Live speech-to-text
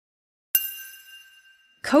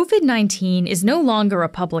COVID-19 is no longer a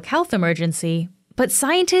public health emergency, but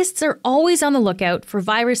scientists are always on the lookout for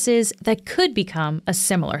viruses that could become a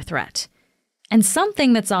similar threat. And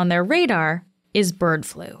something that's on their radar is bird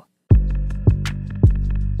flu.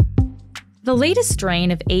 The latest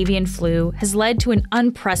strain of avian flu has led to an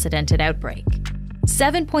unprecedented outbreak.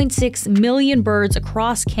 7.6 million birds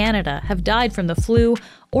across Canada have died from the flu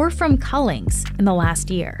or from cullings in the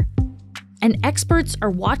last year. And experts are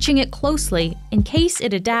watching it closely in case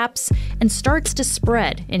it adapts and starts to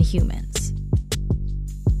spread in humans.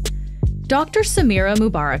 Dr. Samira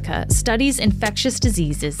Mubareka studies infectious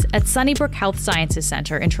diseases at Sunnybrook Health Sciences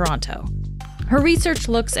Centre in Toronto. Her research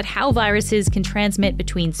looks at how viruses can transmit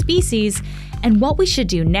between species and what we should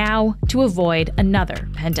do now to avoid another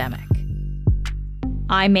pandemic.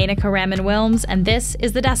 I'm Menaka Raman-Wilms, and this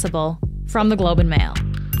is The Decibel from the Globe and Mail.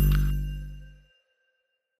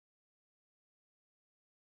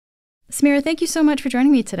 Samira, thank you so much for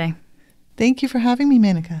joining me today. Thank you for having me,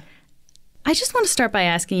 Menaka. I just want to start by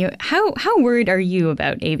asking you, how worried are you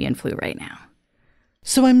about avian flu right now?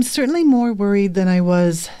 So I'm certainly more worried than I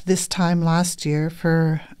was this time last year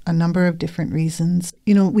for a number of different reasons.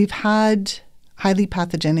 We've had highly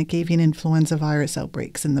pathogenic avian influenza virus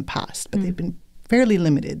outbreaks in the past, but they've been fairly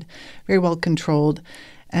limited, very well controlled,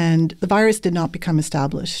 and the virus did not become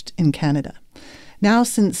established in Canada. Now,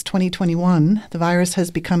 since 2021, the virus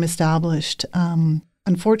has become established,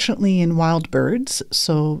 unfortunately, in wild birds,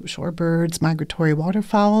 so shorebirds, migratory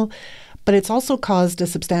waterfowl, but it's also caused a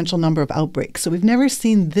substantial number of outbreaks. So we've never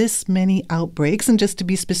seen this many outbreaks. And just to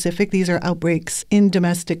be specific, these are outbreaks in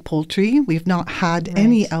domestic poultry. We've not had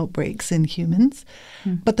any outbreaks in humans.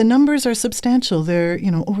 But the numbers are substantial. There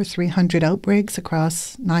are, over 300 outbreaks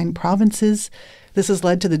across 9 provinces. This has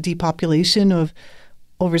led to the depopulation of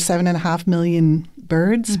over 7.5 million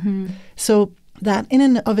birds. So that in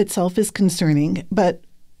and of itself is concerning. But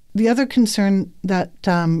the other concern that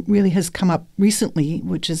really has come up recently,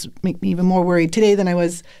 which is make me even more worried today than I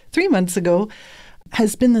was 3 months ago,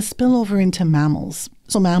 has been the spillover into mammals.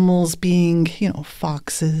 So mammals being,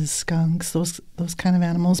 foxes, skunks, those kind of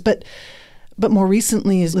animals. But more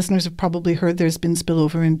recently, as listeners have probably heard, there's been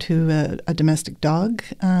spillover into a domestic dog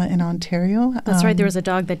in Ontario. That's right. There was a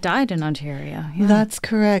dog that died in Ontario. Yeah. That's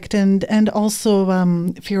correct. And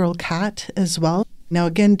also feral cat as well. Now,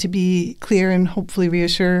 again, to be clear and hopefully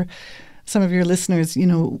reassure some of your listeners,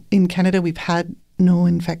 in Canada, we've had no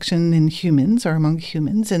infection in humans or among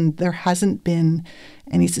humans, and there hasn't been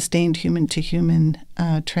any sustained human-to-human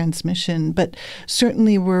transmission. But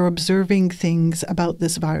certainly we're observing things about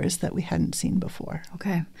this virus that we hadn't seen before.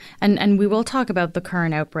 Okay. And we will talk about the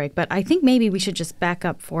current outbreak, but I think maybe we should just back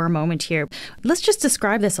up for a moment here. Let's just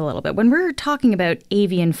describe this a little bit. When we're talking about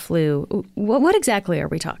avian flu, what exactly are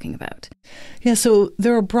we talking about? Yeah, so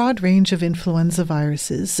there are a broad range of influenza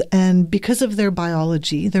viruses, and because of their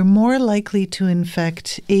biology, they're more likely to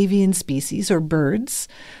infect avian species or birds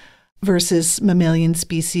versus mammalian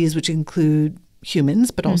species, which include humans,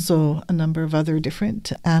 but also a number of other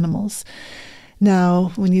different animals.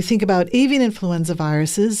 Now, when you think about avian influenza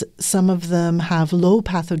viruses, some of them have low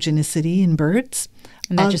pathogenicity in birds.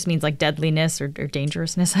 And that just means like deadliness or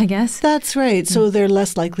dangerousness, I guess? That's right. So they're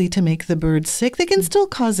less likely to make the birds sick. They can still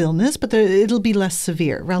cause illness, but it'll be less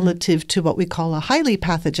severe relative to what we call a highly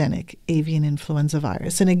pathogenic avian influenza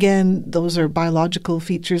virus. And again, those are biological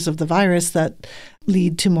features of the virus that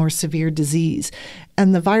lead to more severe disease.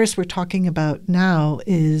 And the virus we're talking about now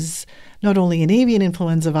is not only an avian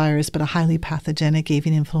influenza virus, but a highly pathogenic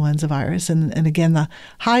avian influenza virus. And again, the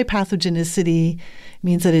high pathogenicity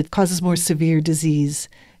means that it causes more severe disease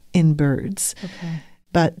in birds. Okay.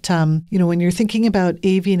 But, when you're thinking about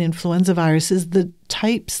avian influenza viruses, the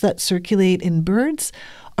types that circulate in birds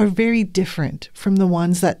are very different from the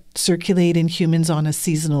ones that circulate in humans on a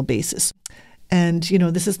seasonal basis. And,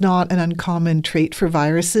 this is not an uncommon trait for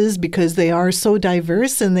viruses because they are so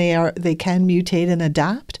diverse and they can mutate and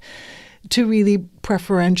adapt to really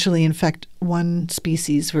preferentially infect one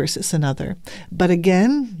species versus another. But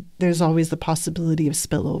again, there's always the possibility of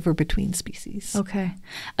spillover between species. Okay.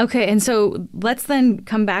 And so let's then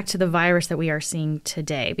come back to the virus that we are seeing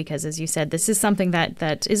today, because as you said, this is something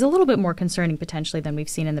that is a little bit more concerning potentially than we've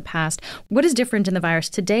seen in the past. What is different in the virus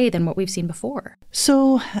today than what we've seen before?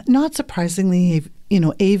 So not surprisingly,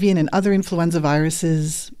 avian and other influenza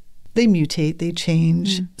viruses, they mutate, they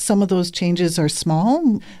change. Some of those changes are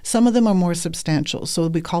small. Some of them are more substantial. So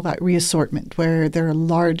we call that reassortment, where there are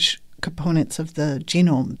large components of the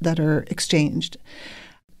genome that are exchanged.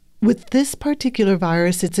 With this particular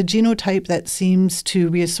virus, it's a genotype that seems to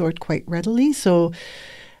reassort quite readily. So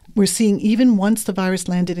we're seeing even once the virus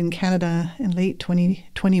landed in Canada in late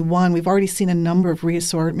 2021, we've already seen a number of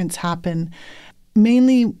reassortments happen,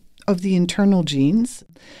 mainly of the internal genes.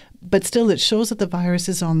 But still, it shows that the virus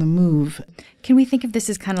is on the move. Can we think of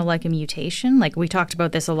this as kind of like a mutation? Like we talked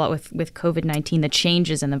about this a lot with COVID-19, the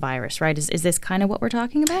changes in the virus, right? Is this kind of what we're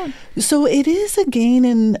talking about? So it is a gain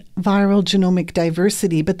in viral genomic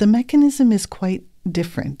diversity, but the mechanism is quite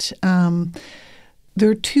different. There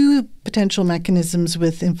are two potential mechanisms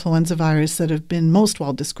with influenza virus that have been most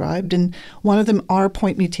well described, and one of them are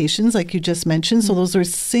point mutations, like you just mentioned. So those are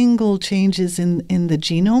single changes in the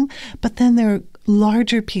genome, but then there are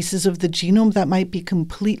larger pieces of the genome that might be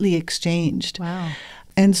completely exchanged. Wow.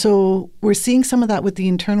 And so we're seeing some of that with the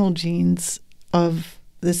internal genes of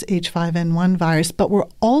this H5N1 virus, but we're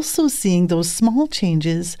also seeing those small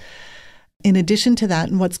changes in addition to that.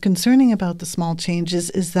 And what's concerning about the small changes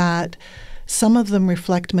is that some of them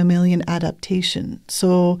reflect mammalian adaptation.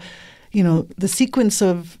 So, the sequence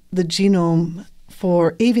of the genome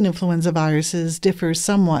for avian influenza viruses differs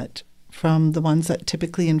somewhat from the ones that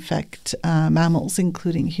typically infect mammals,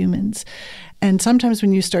 including humans. And sometimes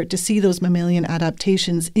when you start to see those mammalian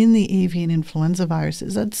adaptations in the avian influenza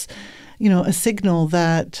viruses, that's, a signal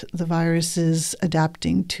that the virus is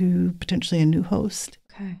adapting to potentially a new host.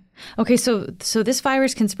 Okay, so this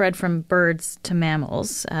virus can spread from birds to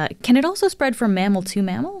mammals. Can it also spread from mammal to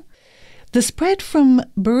mammal? The spread from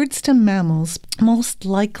birds to mammals most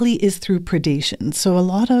likely is through predation. So a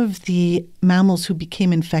lot of the mammals who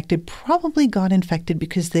became infected probably got infected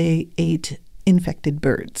because they ate infected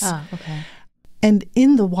birds. Ah, okay. And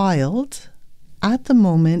in the wild, at the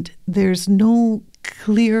moment, there's no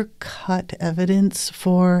clear-cut evidence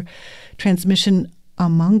for transmission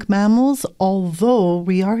among mammals, although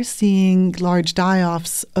we are seeing large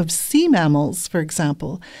die-offs of sea mammals, for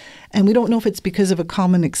example. And we don't know if it's because of a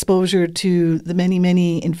common exposure to the many,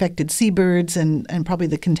 many infected seabirds and probably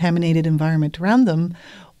the contaminated environment around them,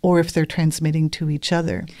 or if they're transmitting to each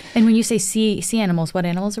other. And when you say sea animals, what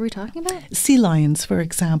animals are we talking about? Sea lions, for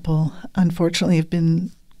example, unfortunately have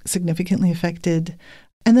been significantly affected.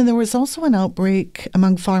 And then there was also an outbreak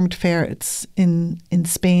among farmed ferrets in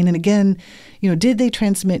Spain. And again, did they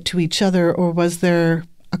transmit to each other or was there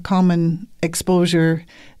a common exposure?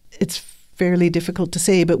 It's fairly difficult to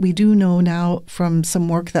say, but we do know now from some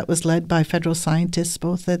work that was led by federal scientists,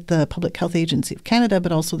 both at the Public Health Agency of Canada,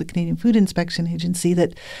 but also the Canadian Food Inspection Agency,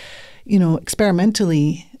 that,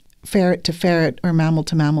 experimentally ferret to ferret or mammal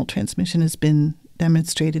to mammal transmission has been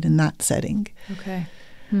demonstrated in that setting. Okay.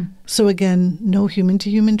 So again, no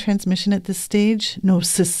human-to-human transmission at this stage, no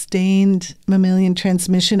sustained mammalian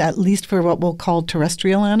transmission, at least for what we'll call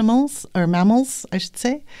terrestrial animals, or mammals, I should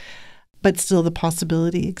say. But still the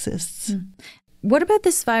possibility exists. What about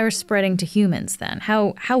this virus spreading to humans then?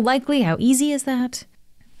 How likely, how easy is that?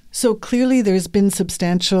 So clearly there's been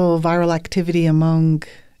substantial viral activity among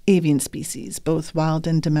avian species, both wild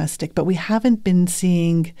and domestic, but we haven't been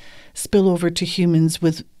seeing spillover to humans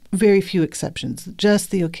with very few exceptions,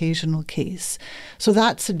 just the occasional case. So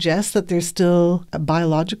that suggests that there's still a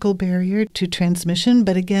biological barrier to transmission.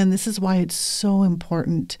 But again, this is why it's so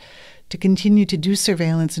important to continue to do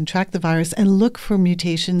surveillance and track the virus and look for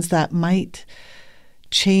mutations that might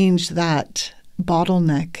change that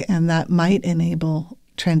bottleneck and that might enable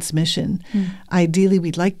transmission. Ideally,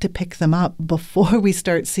 we'd like to pick them up before we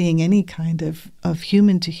start seeing any kind of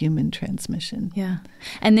human-to-human transmission. Yeah.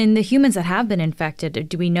 And then the humans that have been infected,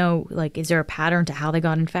 do we know, is there a pattern to how they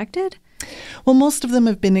got infected? Well, most of them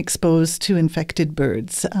have been exposed to infected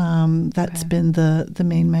birds. That's been the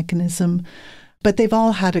main mechanism. But they've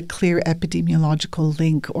all had a clear epidemiological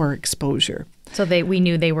link or exposure. So we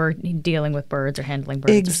knew they were dealing with birds or handling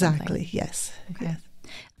birds. Exactly, yes. Okay. Yes.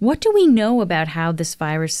 What do we know about how this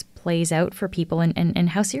virus plays out for people and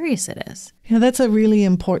how serious it is? That's a really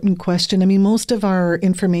important question. I mean, most of our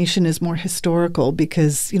information is more historical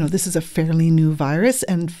because, this is a fairly new virus.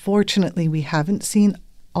 And fortunately, we haven't seen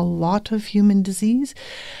a lot of human disease.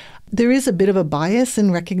 There is a bit of a bias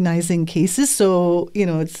in recognizing cases. So,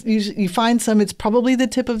 it's usually, you find some, it's probably the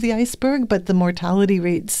tip of the iceberg, but the mortality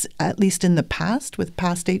rates, at least in the past, with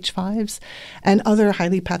past H5s and other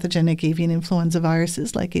highly pathogenic avian influenza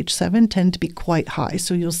viruses like H7 tend to be quite high.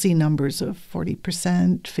 So you'll see numbers of 40%,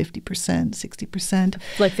 50%, 60%.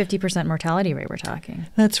 Like 50% mortality rate we're talking.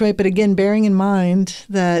 That's right. But again, bearing in mind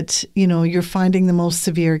that, you're finding the most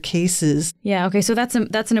severe cases. Yeah. Okay. So that's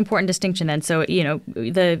an important distinction then. So,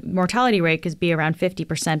 the mortality rate could be around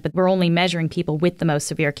 50%, but we're only measuring people with the most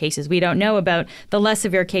severe cases. We don't know about the less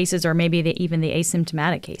severe cases or maybe even the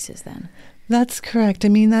asymptomatic cases then. That's correct. I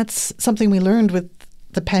mean, that's something we learned with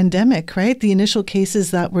the pandemic, right? The initial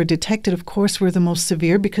cases that were detected, of course, were the most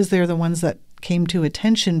severe because they're the ones that came to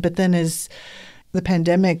attention. But then as the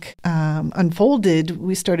pandemic unfolded,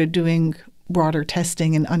 we started doing broader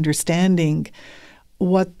testing and understanding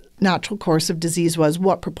what natural course of disease was,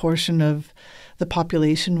 what proportion of the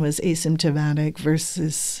population was asymptomatic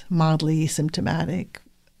versus mildly asymptomatic,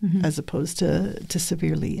 as opposed to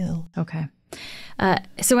severely ill. Okay.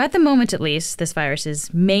 So at the moment, at least, this virus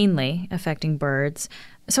is mainly affecting birds.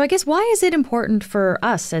 So I guess why is it important for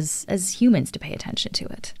us as humans to pay attention to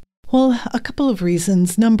it? Well, a couple of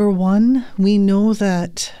reasons. Number one, we know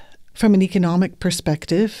that from an economic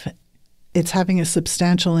perspective, it's having a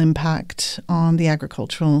substantial impact on the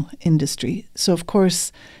agricultural industry. So, of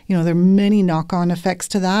course, there are many knock-on effects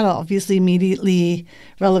to that, obviously immediately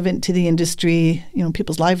relevant to the industry,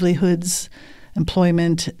 people's livelihoods,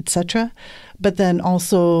 employment, etc. But then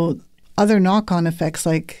also other knock-on effects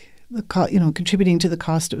like contributing to the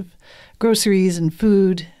cost of groceries and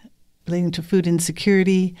food, relating to food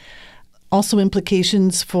insecurity. Also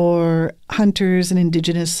implications for hunters and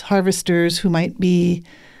indigenous harvesters who might be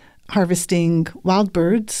harvesting wild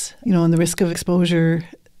birds, and the risk of exposure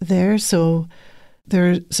there. So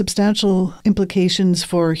there are substantial implications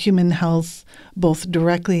for human health, both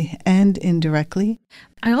directly and indirectly.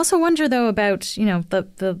 I also wonder, though, about,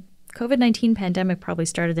 the COVID-19 pandemic probably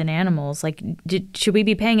started in animals. Like, should we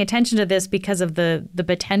be paying attention to this because of the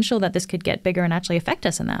potential that this could get bigger and actually affect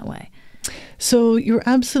us in that way? So you're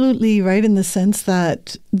absolutely right in the sense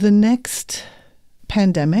that the next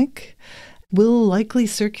pandemic will likely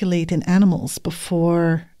circulate in animals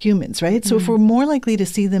before humans, right? So if we're more likely to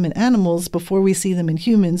see them in animals before we see them in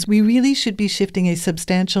humans, we really should be shifting a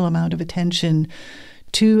substantial amount of attention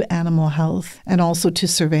to animal health and also to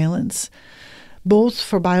surveillance, both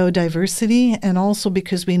for biodiversity and also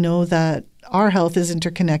because we know that our health is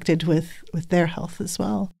interconnected with their health as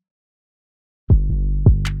well.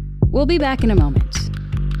 We'll be back in a moment.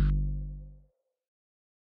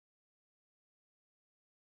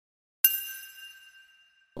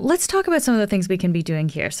 Let's talk about some of the things we can be doing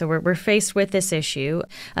here. So we're faced with this issue.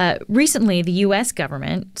 Recently, the U.S.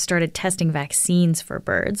 government started testing vaccines for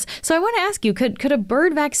birds. So I want to ask you, could a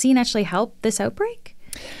bird vaccine actually help this outbreak?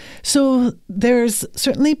 So there's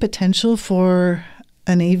certainly potential for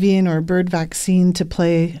an avian or bird vaccine to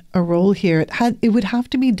play a role here. It would have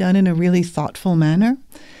to be done in a really thoughtful manner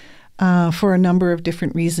for a number of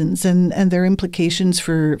different reasons. And there are implications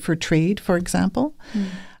for trade, for example.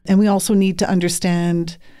 And we also need to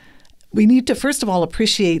understand, we need to first of all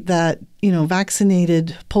appreciate that,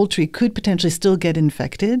 vaccinated poultry could potentially still get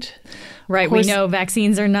infected. Right. We know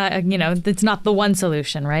vaccines are not, it's not the one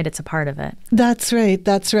solution, right? It's a part of it. That's right.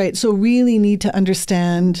 That's right. So really need to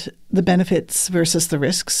understand the benefits versus the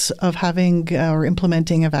risks of having or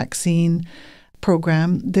implementing a vaccine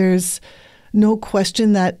program. There's no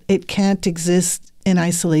question that it can't exist in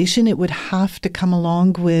isolation. It would have to come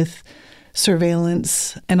along with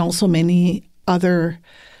surveillance and also many other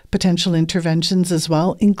potential interventions as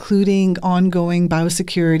well, including ongoing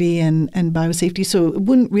biosecurity and biosafety. So it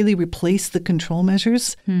wouldn't really replace the control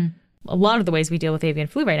measures. A lot of the ways we deal with avian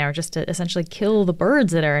flu right now are just to essentially kill the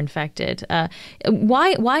birds that are infected.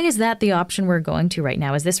 Why is that the option we're going to right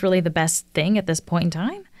now? Is this really the best thing at this point in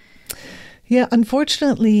time? Yeah,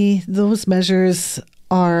 unfortunately, those measures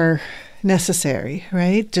are necessary,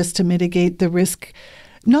 right? Just to mitigate the risk,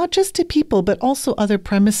 not just to people, but also other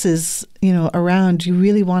premises, around. You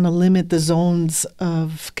really want to limit the zones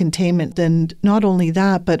of containment. And not only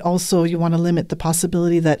that, but also you want to limit the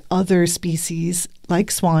possibility that other species,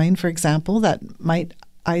 like swine, for example, that might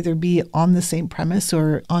either be on the same premise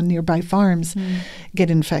or on nearby farms,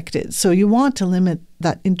 get infected. So you want to limit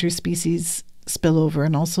that interspecies spillover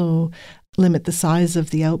and also limit the size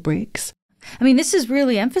of the outbreaks. I mean, this is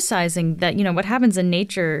really emphasizing that, what happens in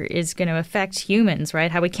nature is going to affect humans, right?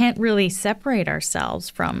 How we can't really separate ourselves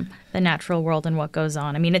from the natural world and what goes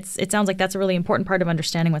on. I mean, it sounds like that's a really important part of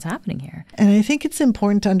understanding what's happening here. And I think it's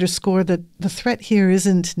important to underscore that the threat here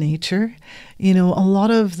isn't nature. A lot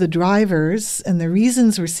of the drivers and the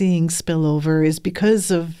reasons we're seeing spillover is because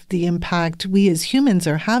of the impact we as humans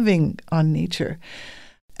are having on nature.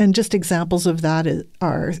 And just examples of that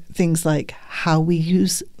are things like how we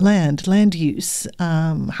use land use,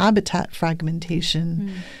 habitat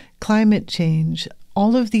fragmentation, climate change.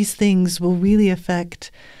 All of these things will really affect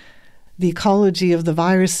the ecology of the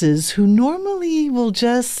viruses who normally will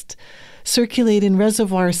just circulate in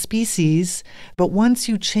reservoir species. But once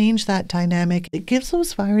you change that dynamic, it gives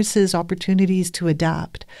those viruses opportunities to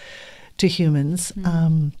adapt to humans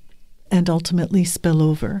and ultimately spill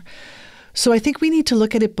over. So I think we need to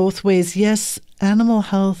look at it both ways. Yes, animal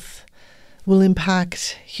health will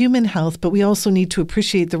impact human health, but we also need to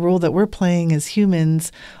appreciate the role that we're playing as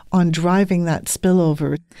humans on driving that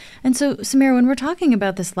spillover. And so, Samira, when we're talking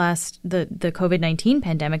about the COVID-19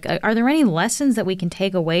 pandemic, are there any lessons that we can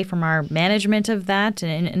take away from our management of that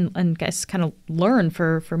and guess kind of learn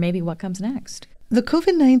for maybe what comes next? The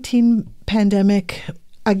COVID-19 pandemic,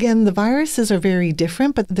 again, the viruses are very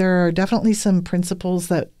different, but there are definitely some principles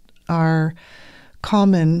that are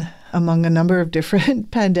common among a number of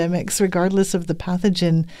different pandemics, regardless of the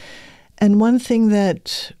pathogen. And one thing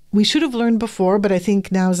that we should have learned before, but I think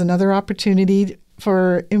now is another opportunity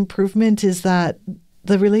for improvement, is that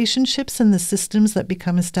the relationships and the systems that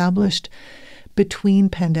become established between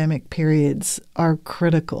pandemic periods are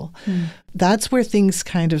critical. That's where things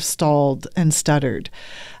kind of stalled and stuttered,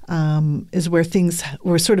 is where things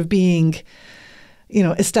were sort of being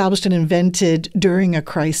established and invented during a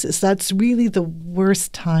crisis. That's really the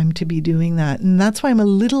worst time to be doing that. And that's why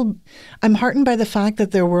I'm heartened by the fact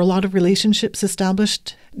that there were a lot of relationships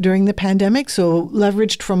established during the pandemic. So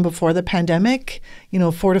leveraged from before the pandemic,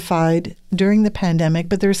 fortified during the pandemic,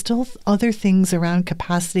 but there's still other things around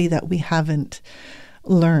capacity that we haven't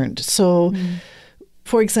learned. So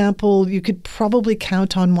for example, you could probably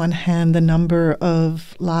count on one hand the number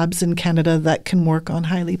of labs in Canada that can work on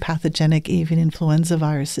highly pathogenic avian influenza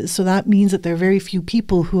viruses. So that means that there are very few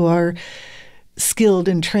people who are skilled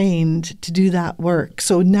and trained to do that work.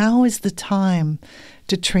 So now is the time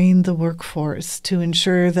to train the workforce to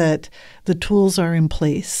ensure that the tools are in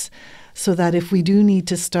place so that if we do need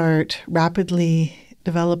to start rapidly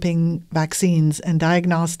developing vaccines and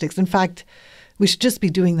diagnostics, in fact, we should just be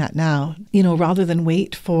doing that now, rather than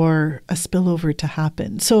wait for a spillover to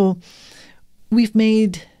happen. So we've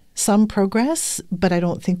made some progress, but I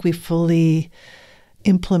don't think we've fully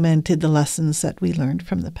implemented the lessons that we learned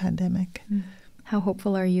from the pandemic. How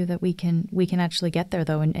hopeful are you that we can actually get there,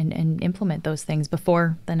 though, and implement those things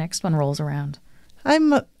before the next one rolls around?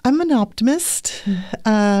 I'm an optimist,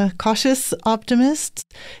 cautious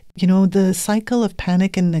optimist. The cycle of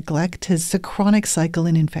panic and neglect is a chronic cycle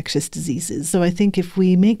in infectious diseases. So I think if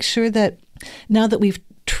we make sure that now that we've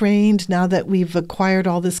trained, now that we've acquired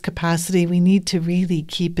all this capacity, we need to really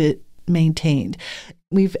keep it maintained.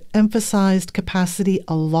 We've emphasized capacity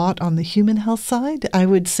a lot on the human health side. I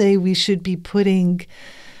would say we should be putting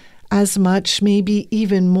as much, maybe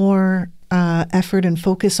even more effort and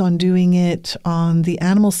focus on doing it on the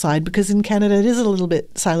animal side, because in Canada it is a little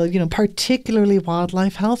bit siloed. Particularly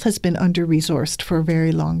wildlife health has been under-resourced for a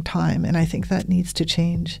very long time, and I think that needs to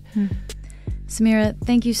change. Samira,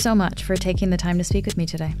 thank you so much for taking the time to speak with me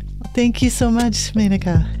today. Thank you so much,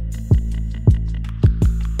 Menaka.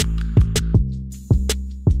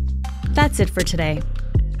 That's it for today.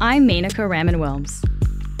 I'm Menaka Raman-Wilms.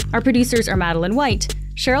 Our producers are Madeline White,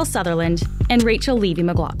 Cheryl Sutherland, and Rachel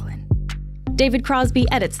Levy-McLaughlin. David Crosby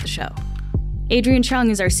edits the show. Adrian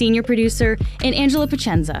Chung is our senior producer, and Angela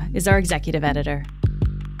Pacenza is our executive editor.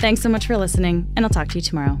 Thanks so much for listening, and I'll talk to you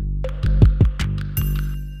tomorrow.